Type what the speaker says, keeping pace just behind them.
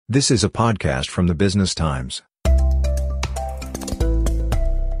This is a podcast from the Business Times.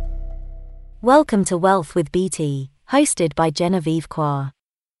 Welcome to Wealth with BT, hosted by Genevieve Kwa.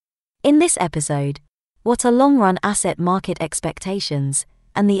 In this episode, what are long-run asset market expectations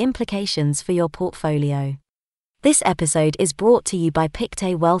and the implications for your portfolio? This episode is brought to you by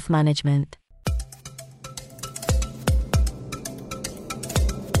Pictet Wealth Management.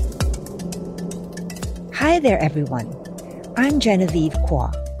 Hi there, everyone. I'm Genevieve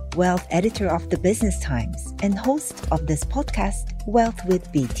Kwa, Wealth Editor of the Business Times and host of this podcast, Wealth with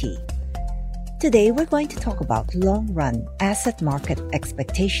BT. Today, we're going to talk about long-run asset market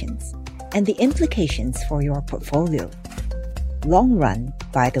expectations and the implications for your portfolio. Long run,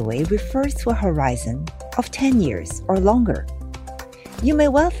 by the way, refers to a horizon of 10 years or longer. You may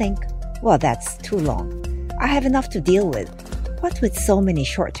well think, well, that's too long. I have enough to deal with. What with so many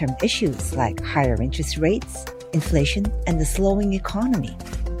short-term issues like higher interest rates, inflation, and the slowing economy?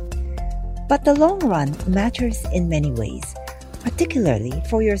 But the long run matters in many ways, particularly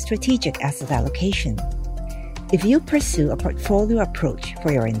for your strategic asset allocation. If you pursue a portfolio approach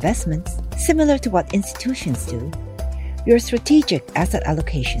for your investments, similar to what institutions do, your strategic asset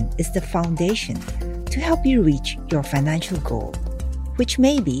allocation is the foundation to help you reach your financial goal, which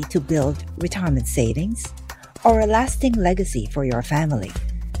may be to build retirement savings or a lasting legacy for your family.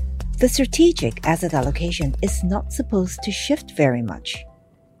 The strategic asset allocation is not supposed to shift very much.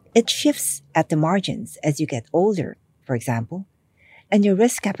 It shifts at the margins as you get older, for example, and your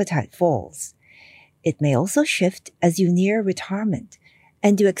risk appetite falls. It may also shift as you near retirement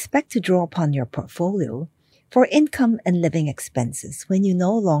and you expect to draw upon your portfolio for income and living expenses when you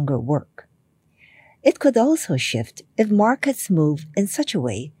no longer work. It could also shift if markets move in such a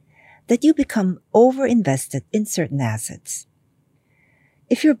way that you become over-invested in certain assets.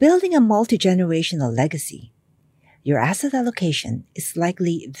 If you're building a multi-generational legacy, your asset allocation is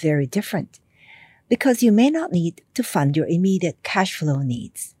likely very different because you may not need to fund your immediate cash flow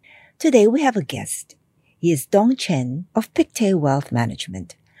needs. Today we have a guest. He is Dong Chen of Pictet Wealth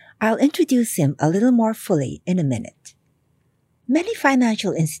Management. I'll introduce him a little more fully in a minute. Many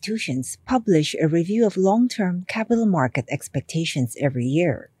financial institutions publish a review of long-term capital market expectations every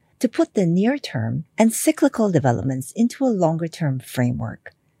year to put the near-term and cyclical developments into a longer-term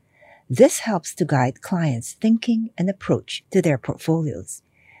framework. This helps to guide clients' thinking and approach to their portfolios.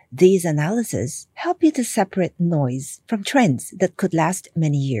 These analyses help you to separate noise from trends that could last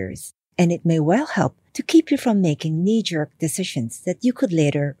many years, and it may well help to keep you from making knee-jerk decisions that you could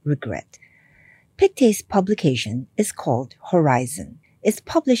later regret. Pictet's publication is called Horizon. It's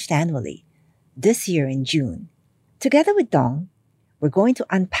published annually, this year in June. Together with Dong, we're going to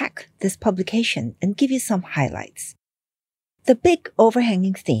unpack this publication and give you some highlights. The big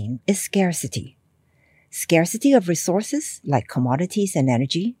overhanging theme is scarcity. Scarcity of resources like commodities and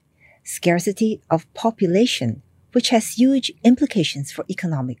energy, scarcity of population, which has huge implications for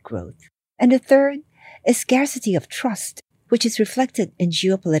economic growth. And the third is scarcity of trust, which is reflected in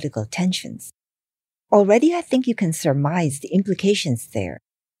geopolitical tensions. Already, I think you can surmise the implications there.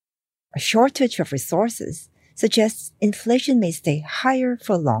 A shortage of resources suggests inflation may stay higher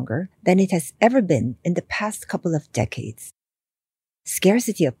for longer than it has ever been in the past couple of decades.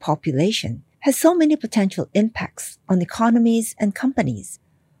 Scarcity of population has so many potential impacts on economies and companies.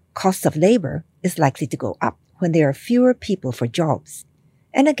 Cost of labor is likely to go up when there are fewer people for jobs.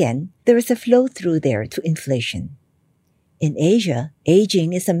 And again, there is a flow-through there to inflation. In Asia,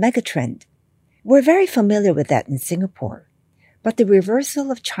 aging is a megatrend. We're very familiar with that in Singapore. But the reversal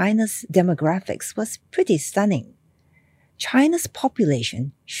of China's demographics was pretty stunning. China's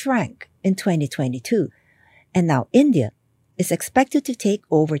population shrank in 2022, and now India is expected to take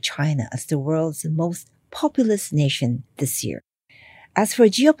over China as the world's most populous nation this year. As for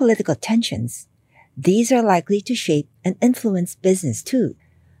geopolitical tensions, these are likely to shape and influence business too.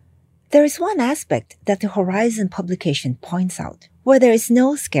 There is one aspect that the Horizon publication points out where there is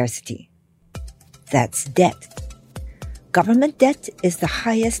no scarcity. That's debt. Government debt is the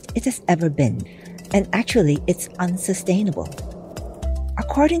highest it has ever been, and actually it's unsustainable.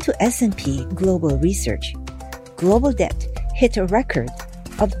 According to S&P Global Research, global debt hit a record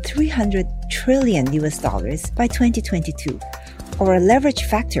of $300 trillion by 2022, or a leverage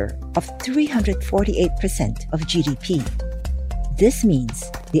factor of 348% of GDP. This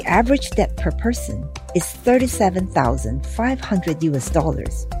means the average debt per person is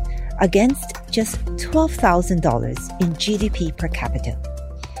 $37,500 against just $12,000 in GDP per capita.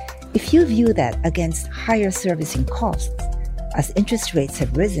 If you view that against higher servicing costs, as interest rates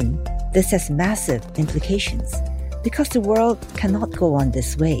have risen, this has massive implications because the world cannot go on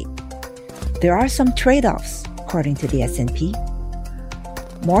this way. There are some trade-offs, according to the S&P.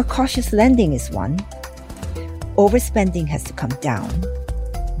 More cautious lending is one. Overspending has to come down.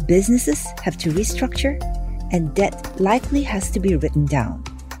 Businesses have to restructure, and debt likely has to be written down.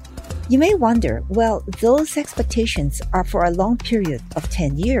 You may wonder, well, those expectations are for a long period of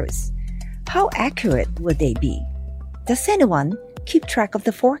 10 years. How accurate would they be? Does anyone keep track of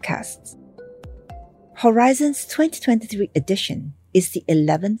the forecasts? Horizon's 2023 edition is the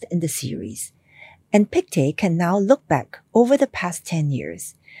 11th in the series, and Pictet can now look back over the past 10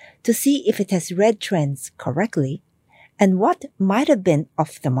 years to see if it has read trends correctly and what might have been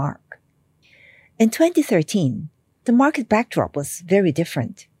off the mark. In 2013, the market backdrop was very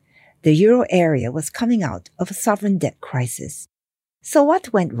different. The euro area was coming out of a sovereign debt crisis. So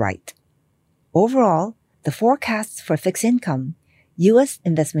what went right? Overall, the forecasts for fixed income, U.S.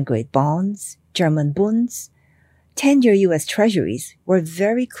 investment-grade bonds, German bonds, 10-year U.S. treasuries were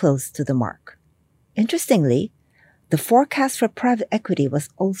very close to the mark. Interestingly, the forecast for private equity was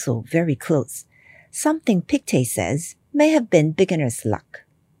also very close, something Pictet says may have been beginner's luck.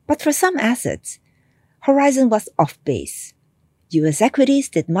 But for some assets, Horizon was off base. U.S. equities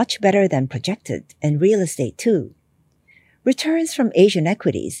did much better than projected, and real estate too. Returns from Asian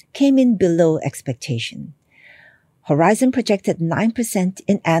equities came in below expectation. Horizon projected 9%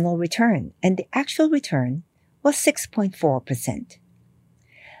 in annual return, and the actual return was 6.4%.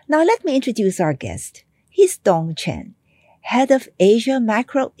 Now let me introduce our guest. He's Dong Chen, Head of Asia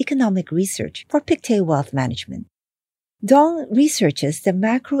Macroeconomic Research for Pictet Wealth Management. Dong researches the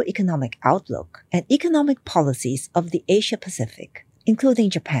macroeconomic outlook and economic policies of the Asia Pacific, including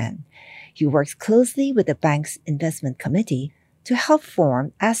Japan. He works closely with the bank's investment committee to help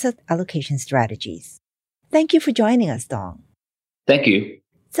form asset allocation strategies. Thank you for joining us, Dong. Thank you.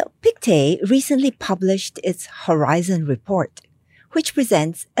 So, Pictet recently published its Horizon report, which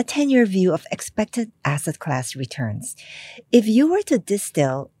presents a 10-year view of expected asset class returns. If you were to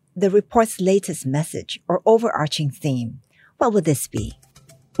distill the report's latest message or overarching theme, what would this be?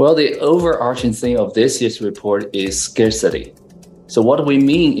 Well, the overarching theme of this year's report is scarcity. So what we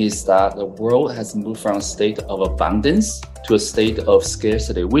mean is that the world has moved from a state of abundance to a state of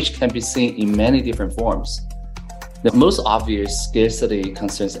scarcity, which can be seen in many different forms. The most obvious scarcity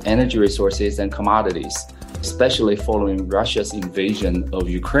concerns energy resources and commodities, especially following Russia's invasion of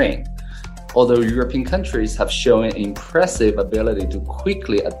Ukraine. Although European countries have shown an impressive ability to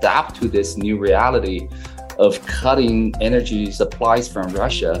quickly adapt to this new reality of cutting energy supplies from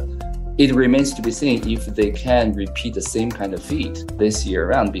Russia, it remains to be seen if they can repeat the same kind of feat this year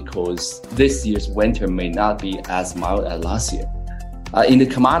around, because this year's winter may not be as mild as last year. In the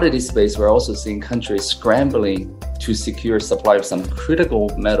commodity space, we're also seeing countries scrambling to secure supply of some critical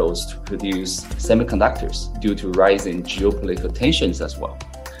metals to produce semiconductors due to rising geopolitical tensions as well.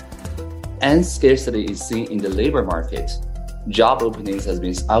 And scarcity is seen in the labor market. Job openings has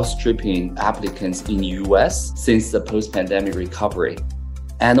been outstripping applicants in US since the post-pandemic recovery.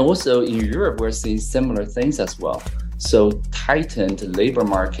 And also in Europe, we're seeing similar things as well. So tightened labor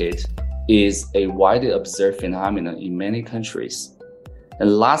market is a widely observed phenomenon in many countries.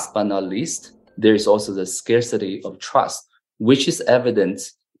 And last but not least, there is also the scarcity of trust, which is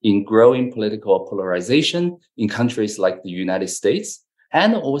evident in growing political polarization in countries like the United States,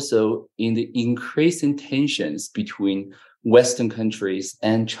 and also in the increasing tensions between Western countries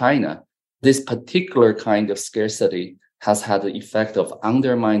and China. This particular kind of scarcity has had the effect of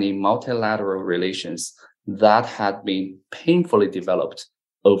undermining multilateral relations that had been painfully developed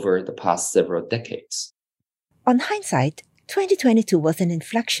over the past several decades. On hindsight, 2022 was an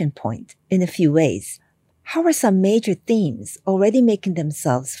inflection point in a few ways. How are some major themes already making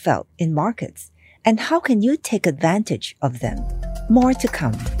themselves felt in markets? And how can you take advantage of them? More to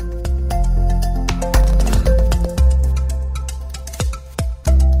come.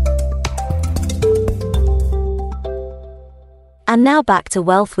 And now back to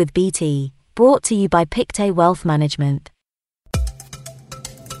Wealth with BT, brought to you by Pictet Wealth Management.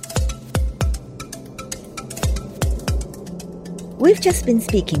 We've just been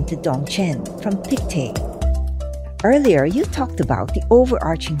speaking to Dong Chen from Pictet. Earlier, you talked about the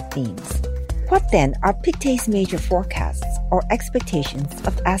overarching themes. What then are Pictet's major forecasts or expectations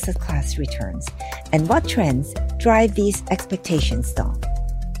of asset class returns? And what trends drive these expectations, Dong?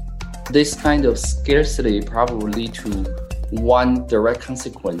 This kind of scarcity probably will lead to one direct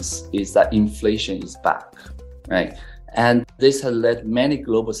consequence is that inflation is back, right? And this has led many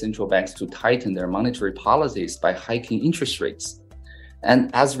global central banks to tighten their monetary policies by hiking interest rates.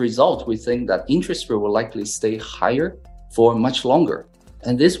 And as a result, we think that interest rate will likely stay higher for much longer.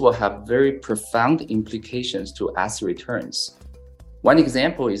 And this will have very profound implications to asset returns. One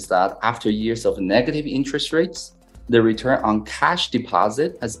example is that after years of negative interest rates, the return on cash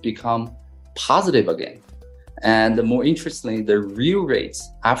deposit has become positive again. And more interestingly, the real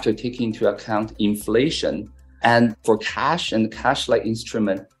rates after taking into account inflation and for cash and cash-like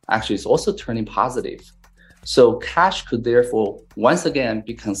instrument actually is also turning positive. So cash could therefore once again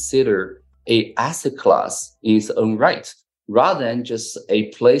be considered an asset class in its own right, rather than just a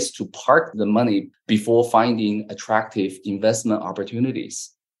place to park the money before finding attractive investment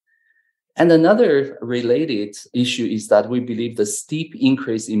opportunities. And another related issue is that we believe the steep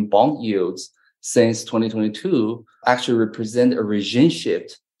increase in bond yields since 2022 actually represent a regime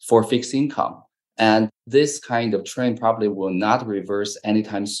shift for fixed income. And this kind of trend probably will not reverse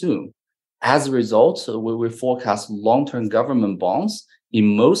anytime soon. As a result, we will forecast long-term government bonds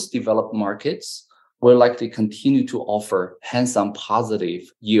in most developed markets will likely continue to offer handsome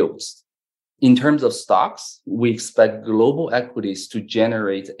positive yields. In terms of stocks, we expect global equities to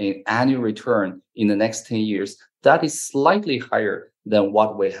generate an annual return in the next 10 years that is slightly higher than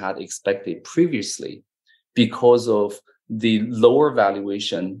what we had expected previously because of the lower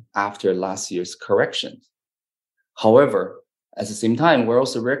valuation after last year's correction. However, at the same time, we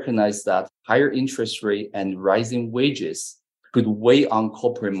also recognize that higher interest rate and rising wages could weigh on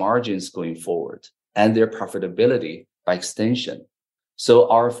corporate margins going forward and their profitability by extension. So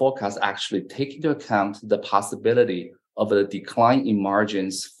our forecast actually take into account the possibility of a decline in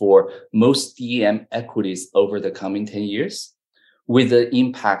margins for most DEM equities over the coming 10 years, with the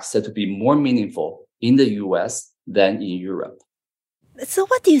impact set to be more meaningful in the US than in Europe. So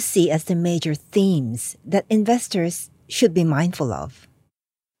what do you see as the major themes that investors should be mindful of?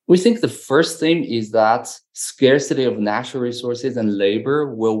 We think the first theme is that scarcity of natural resources and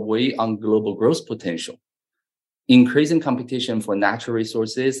labor will weigh on global growth potential. Increasing competition for natural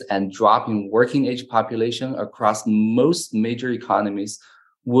resources and dropping working age population across most major economies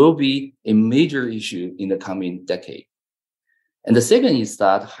will be a major issue in the coming decade. And the second is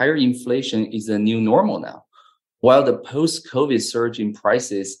that higher inflation is a new normal now. While the post-COVID surge in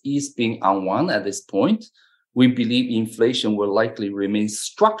prices is being unwound at this point, we believe inflation will likely remain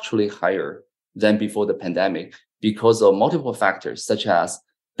structurally higher than before the pandemic because of multiple factors such as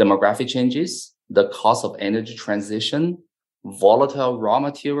demographic changes, the cost of energy transition, volatile raw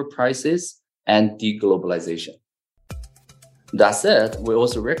material prices, and deglobalization. That said, we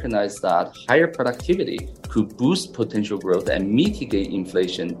also recognize that higher productivity could boost potential growth and mitigate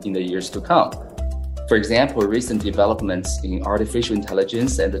inflation in the years to come. For example, recent developments in artificial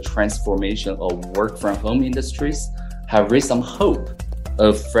intelligence and the transformation of work from home industries have raised some hope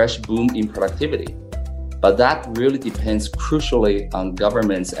of fresh boom in productivity. But that really depends crucially on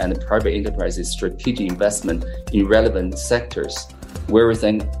governments and private enterprises' strategic investment in relevant sectors, where we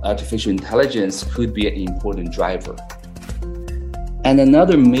think artificial intelligence could be an important driver. And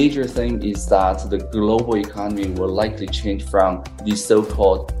another major thing is that the global economy will likely change from the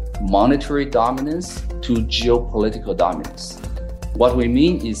so-called monetary dominance to geopolitical dominance. What we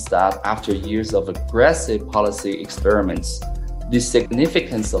mean is that after years of aggressive policy experiments, the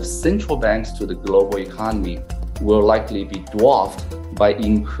significance of central banks to the global economy will likely be dwarfed by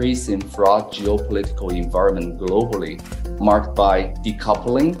increasing fraught geopolitical environment globally, marked by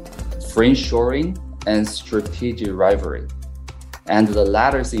decoupling, friendshoring, and strategic rivalry. And the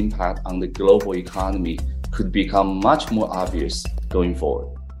latter's impact on the global economy could become much more obvious going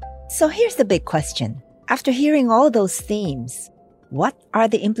forward. So here's the big question. After hearing all those themes, what are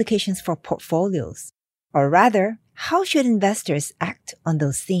the implications for portfolios? Or rather, how should investors act on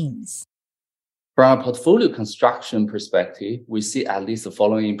those themes? From a portfolio construction perspective, we see at least the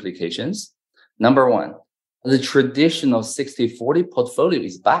following implications. Number one, the traditional 60-40 portfolio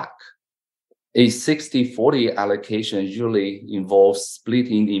is back. A 60-40 allocation usually involves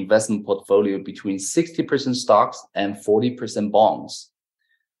splitting the investment portfolio between 60% stocks and 40% bonds.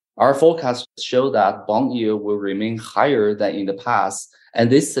 Our forecasts show that bond yield will remain higher than in the past, and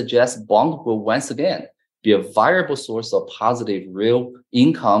this suggests bond will once again be a viable source of positive real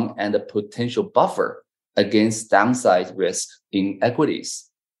income and a potential buffer against downside risk in equities.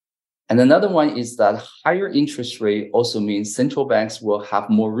 And another one is that higher interest rate also means central banks will have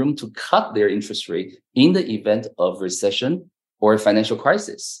more room to cut their interest rate in the event of recession or financial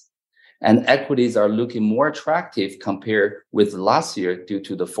crisis. And equities are looking more attractive compared with last year due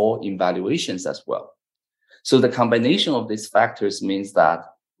to the fall in valuations as well. So the combination of these factors means that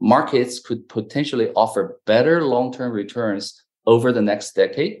markets could potentially offer better long-term returns over the next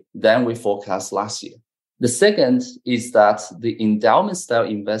decade than we forecast last year. The second is that the endowment style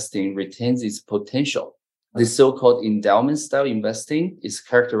investing retains its potential. The so-called endowment style investing is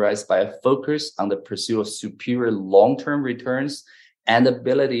characterized by a focus on the pursuit of superior long-term returns and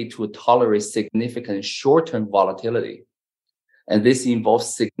ability to tolerate significant short-term volatility. And this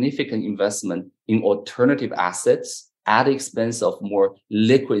involves significant investment in alternative assets at the expense of more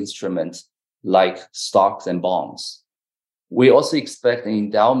liquid instruments like stocks and bonds. We also expect the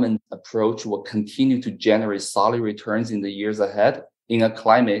endowment approach will continue to generate solid returns in the years ahead in a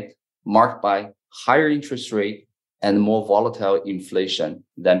climate marked by higher interest rate and more volatile inflation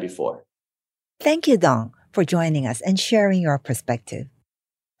than before. Thank you, Dong, for joining us and sharing your perspective.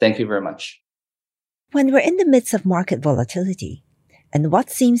 Thank you very much. When we're in the midst of market volatility and what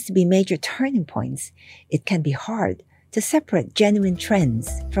seems to be major turning points, it can be hard to separate genuine trends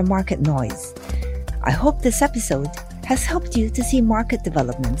from market noise. I hope this episode has helped you to see market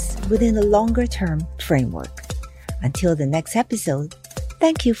developments within a longer-term framework. Until the next episode,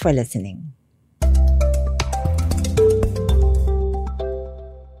 thank you for listening.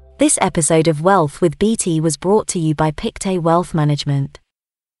 This episode of Wealth with BT was brought to you by Pictet Wealth Management.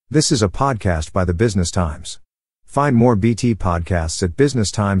 This is a podcast by the Business Times. Find more BT podcasts at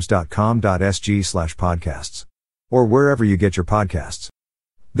businesstimes.com.sg/podcasts or wherever you get your podcasts.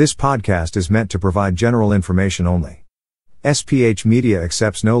 This podcast is meant to provide general information only. SPH Media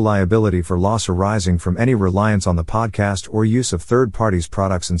accepts no liability for loss arising from any reliance on the podcast or use of third parties'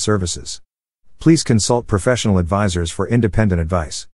 products and services. Please consult professional advisors for independent advice.